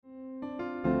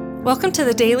Welcome to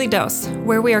the Daily Dose,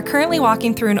 where we are currently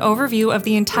walking through an overview of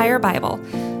the entire Bible.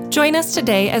 Join us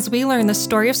today as we learn the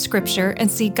story of Scripture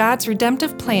and see God's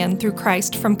redemptive plan through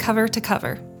Christ from cover to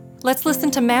cover. Let's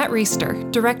listen to Matt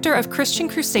Reisetter, Director of Christian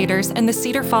Crusaders and the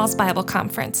Cedar Falls Bible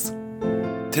Conference.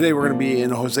 Today we're going to be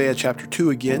in Hosea chapter 2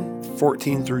 again,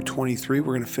 14 through 23.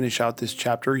 We're going to finish out this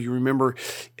chapter. You remember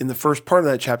in the first part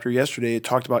of that chapter yesterday, it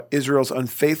talked about Israel's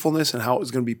unfaithfulness and how it was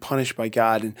going to be punished by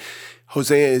God. And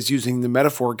Hosea is using the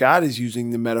metaphor, God is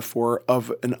using the metaphor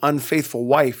of an unfaithful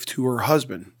wife to her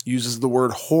husband. Uses the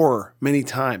word whore many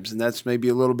times, and that's maybe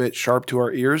a little bit sharp to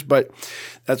our ears, but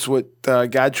that's what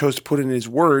God chose to put in his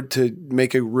word to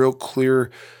make a real clear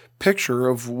picture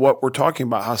of what we're talking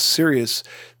about, how serious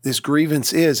this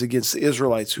grievance is against the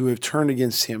Israelites who have turned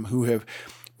against him, who have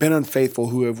been unfaithful,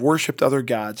 who have worshiped other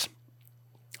gods.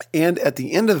 And at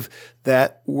the end of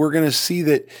that, we're going to see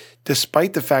that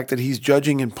despite the fact that he's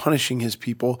judging and punishing his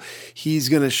people, he's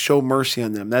going to show mercy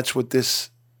on them. That's what this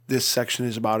section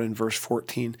is about in verse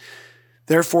 14.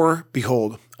 Therefore,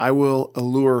 behold, I will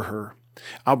allure her.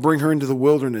 I'll bring her into the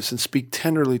wilderness and speak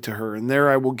tenderly to her, and there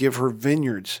I will give her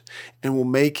vineyards, and will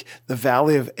make the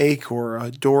valley of Achor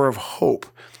a door of hope.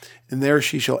 And there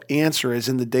she shall answer as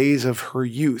in the days of her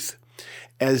youth,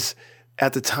 as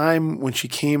at the time when she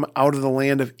came out of the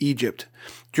land of Egypt.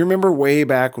 Do you remember way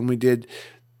back when we did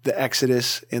the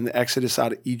Exodus and the Exodus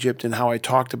out of Egypt, and how I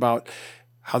talked about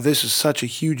how this is such a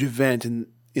huge event in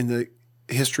the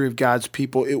history of God's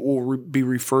people? It will be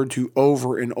referred to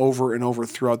over and over and over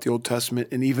throughout the Old Testament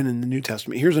and even in the New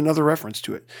Testament. Here's another reference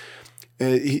to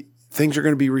it. Things are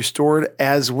going to be restored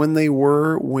as when they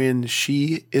were when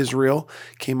she, Israel,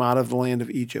 came out of the land of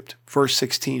Egypt. Verse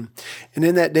 16, and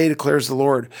in that day declares the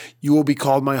Lord, you will be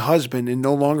called my husband, and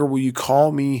no longer will you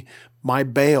call me my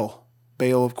Baal.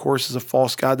 Baal, of course, is a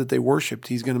false god that they worshiped.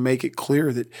 He's going to make it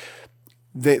clear that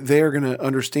they are going to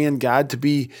understand God to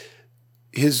be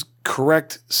his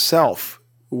correct self,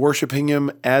 worshiping him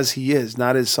as he is,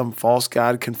 not as some false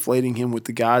god, conflating him with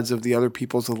the gods of the other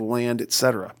peoples of the land,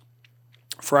 etc.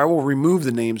 For I will remove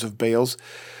the names of Baals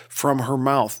from her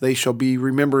mouth. They shall be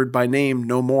remembered by name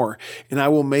no more. And I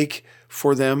will make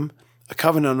for them a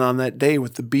covenant on that day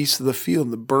with the beasts of the field,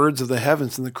 and the birds of the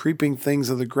heavens, and the creeping things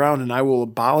of the ground. And I will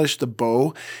abolish the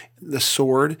bow, the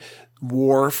sword,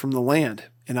 war from the land.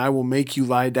 And I will make you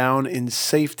lie down in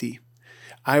safety.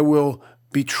 I will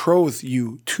betroth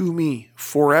you to me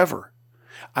forever.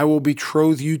 I will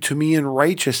betroth you to me in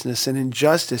righteousness and in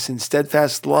justice, in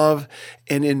steadfast love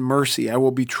and in mercy. I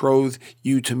will betroth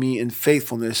you to me in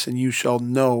faithfulness, and you shall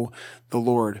know the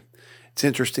Lord. It's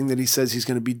interesting that he says he's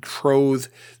going to betroth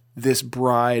this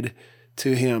bride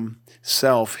to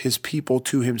himself, his people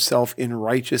to himself in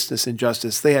righteousness and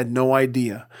justice. They had no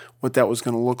idea what that was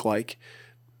going to look like.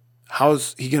 How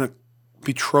is he going to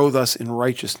betroth us in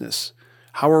righteousness?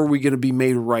 How are we going to be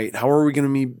made right? How are we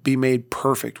going to be made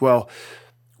perfect? Well,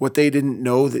 what they didn't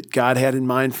know that God had in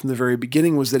mind from the very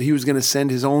beginning was that he was going to send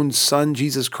his own son,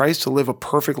 Jesus Christ, to live a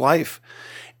perfect life,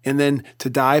 and then to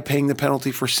die paying the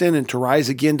penalty for sin, and to rise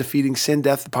again defeating sin,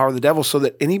 death, the power of the devil, so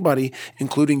that anybody,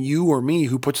 including you or me,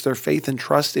 who puts their faith and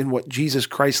trust in what Jesus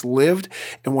Christ lived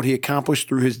and what he accomplished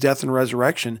through his death and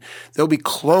resurrection, they'll be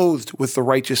clothed with the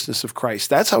righteousness of Christ.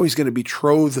 That's how he's going to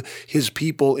betroth his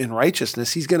people in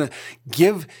righteousness. He's going to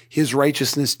give his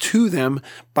righteousness to them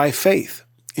by faith.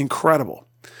 Incredible.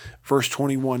 Verse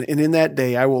 21, and in that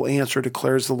day I will answer,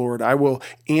 declares the Lord. I will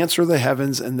answer the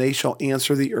heavens, and they shall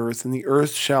answer the earth, and the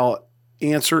earth shall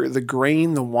answer the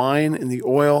grain, the wine, and the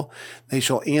oil. They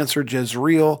shall answer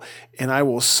Jezreel, and I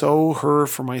will sow her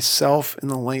for myself in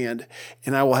the land,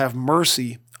 and I will have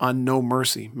mercy on no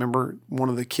mercy. Remember, one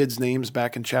of the kids' names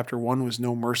back in chapter 1 was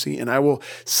No Mercy. And I will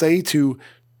say to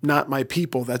not my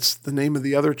people, that's the name of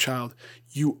the other child,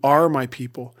 you are my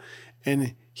people.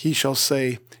 And he shall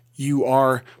say, you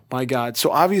are my God.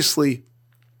 So obviously,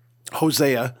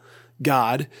 Hosea,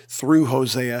 God, through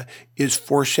Hosea, is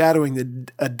foreshadowing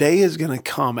that a day is going to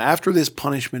come after this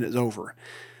punishment is over,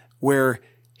 where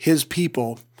his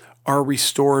people are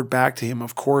restored back to him.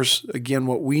 Of course, again,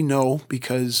 what we know,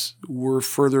 because we're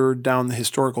further down the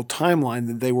historical timeline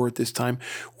than they were at this time,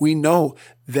 we know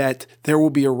that there will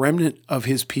be a remnant of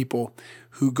his people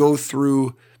who go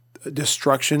through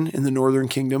destruction in the northern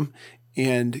kingdom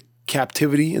and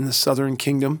captivity in the southern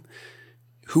kingdom,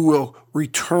 who will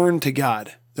return to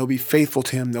God. They'll be faithful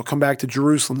to him. They'll come back to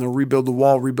Jerusalem. They'll rebuild the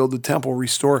wall, rebuild the temple,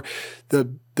 restore the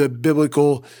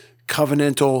biblical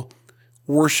covenantal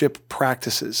worship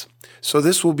practices. So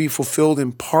this will be fulfilled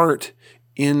in part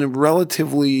in a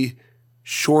relatively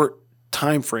short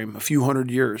time frame, a few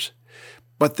hundred years.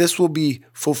 But this will be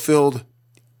fulfilled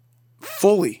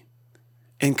fully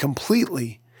and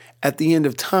completely at the end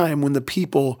of time when the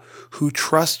people who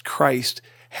trust Christ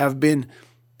have been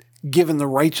given the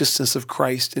righteousness of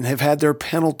Christ and have had their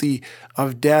penalty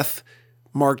of death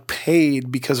marked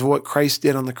paid because of what Christ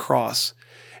did on the cross,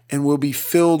 and will be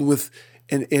filled with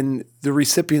and the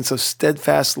recipients of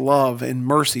steadfast love and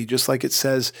mercy, just like it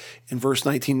says in verse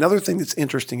 19. Another thing that's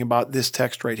interesting about this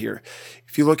text right here,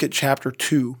 if you look at chapter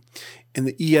 2 in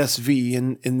the ESV,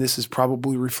 and this is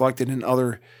probably reflected in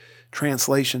other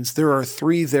translations, there are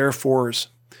 3 therefores.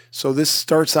 So this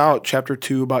starts out chapter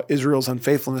 2 about Israel's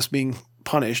unfaithfulness being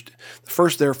punished. The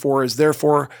first therefore is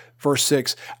therefore, verse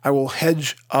 6, I will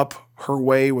hedge up her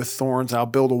way with thorns. I'll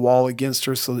build a wall against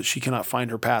her so that she cannot find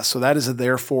her path. So that is a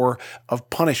therefore of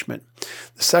punishment.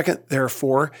 The second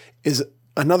therefore is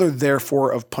another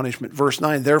therefore of punishment. Verse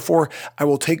 9, therefore I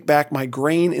will take back my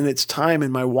grain in its time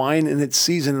and my wine in its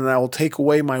season, and I will take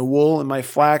away my wool and my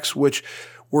flax, which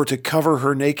were to cover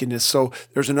her nakedness. So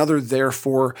there's another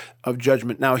therefore of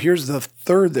judgment. Now here's the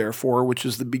third therefore, which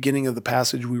is the beginning of the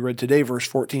passage we read today, verse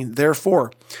 14.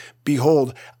 Therefore,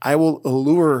 behold, I will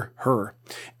allure her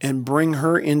and bring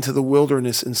her into the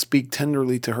wilderness and speak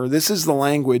tenderly to her. This is the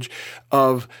language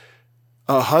of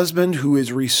a husband who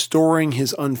is restoring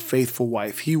his unfaithful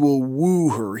wife. He will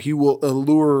woo her. He will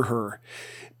allure her,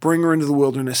 bring her into the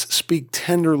wilderness, speak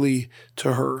tenderly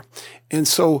to her. And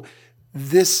so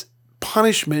this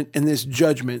punishment and this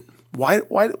judgment, why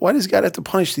does God have to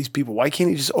punish these people? Why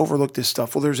can't he just overlook this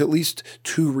stuff? Well, there's at least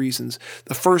 2 reasons.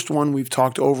 The first one we've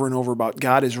talked over and over about.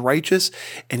 God is righteous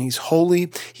and he's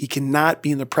holy. He cannot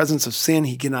be in the presence of sin.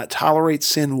 He cannot tolerate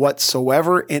sin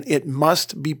whatsoever, and it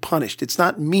must be punished. It's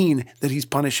not mean that he's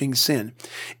punishing sin.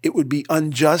 It would be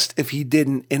unjust if he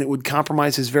didn't, and it would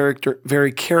compromise his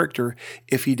very character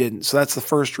if he didn't. So that's the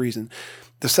first reason.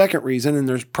 The second reason, and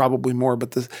there's probably more,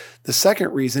 but the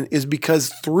second reason is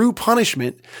because through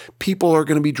punishment, people are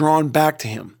going to be drawn back to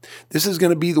him. This is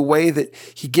going to be the way that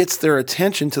he gets their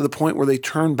attention to the point where they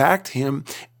turn back to him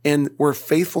and where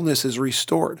faithfulness is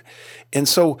restored. And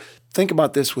so think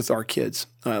about this with our kids.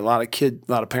 A lot of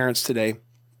parents today,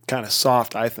 kind of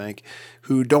soft, I think,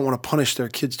 who don't want to punish their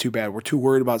kids too bad. We're too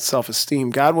worried about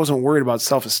self-esteem. God wasn't worried about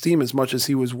self-esteem as much as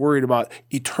he was worried about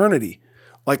eternity.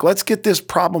 Like, let's get this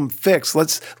problem fixed.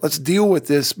 Let's deal with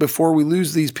this before we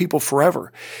lose these people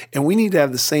forever. And we need to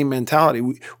have the same mentality.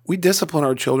 We discipline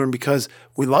our children because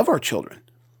we love our children.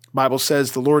 The Bible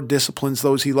says the Lord disciplines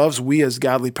those he loves. We as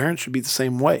godly parents should be the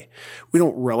same way. We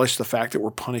don't relish the fact that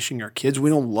we're punishing our kids. We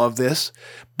don't love this,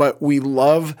 but we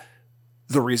love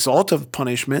the result of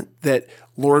punishment, that,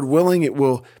 Lord willing, it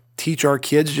will teach our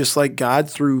kids, just like God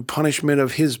through punishment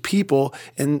of his people,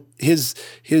 and his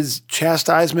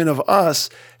chastisement of us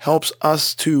helps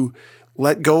us to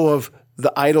let go of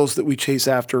the idols that we chase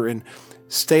after and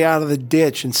stay out of the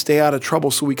ditch and stay out of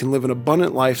trouble so we can live an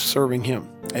abundant life serving him.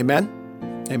 Amen?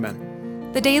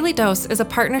 Amen. The Daily Dose is a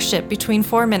partnership between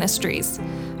 4 ministries.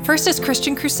 First is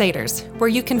Christian Crusaders, where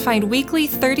you can find weekly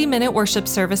 30-minute worship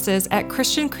services at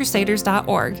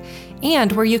christiancrusaders.org,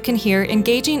 and where you can hear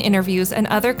engaging interviews and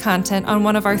other content on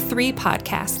one of our 3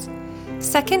 podcasts.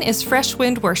 Second is Fresh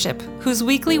Wind Worship, whose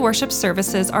weekly worship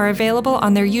services are available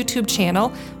on their YouTube channel,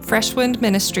 Fresh Wind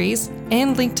Ministries,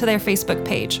 and linked to their Facebook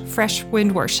page, Fresh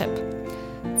Wind Worship.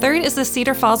 Third is the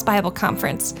Cedar Falls Bible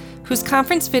Conference, whose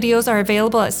conference videos are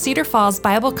available at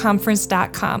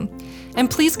cedarfallsbibleconference.com. And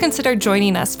please consider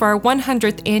joining us for our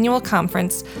 100th annual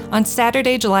conference on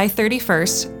Saturday, July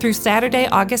 31st through Saturday,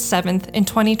 August 7th in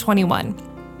 2021.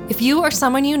 If you or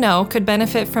someone you know could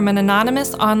benefit from an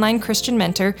anonymous online Christian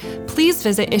mentor, please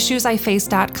visit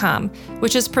issuesiface.com,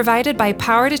 which is provided by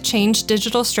Power to Change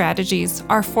Digital Strategies,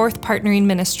 our 4th partnering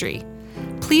ministry.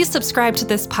 Please subscribe to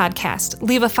this podcast,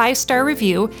 leave a 5-star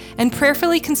review, and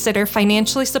prayerfully consider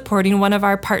financially supporting one of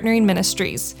our partnering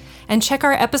ministries. And check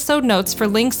our episode notes for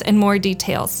links and more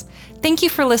details. Thank you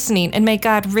for listening, and may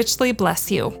God richly bless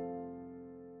you.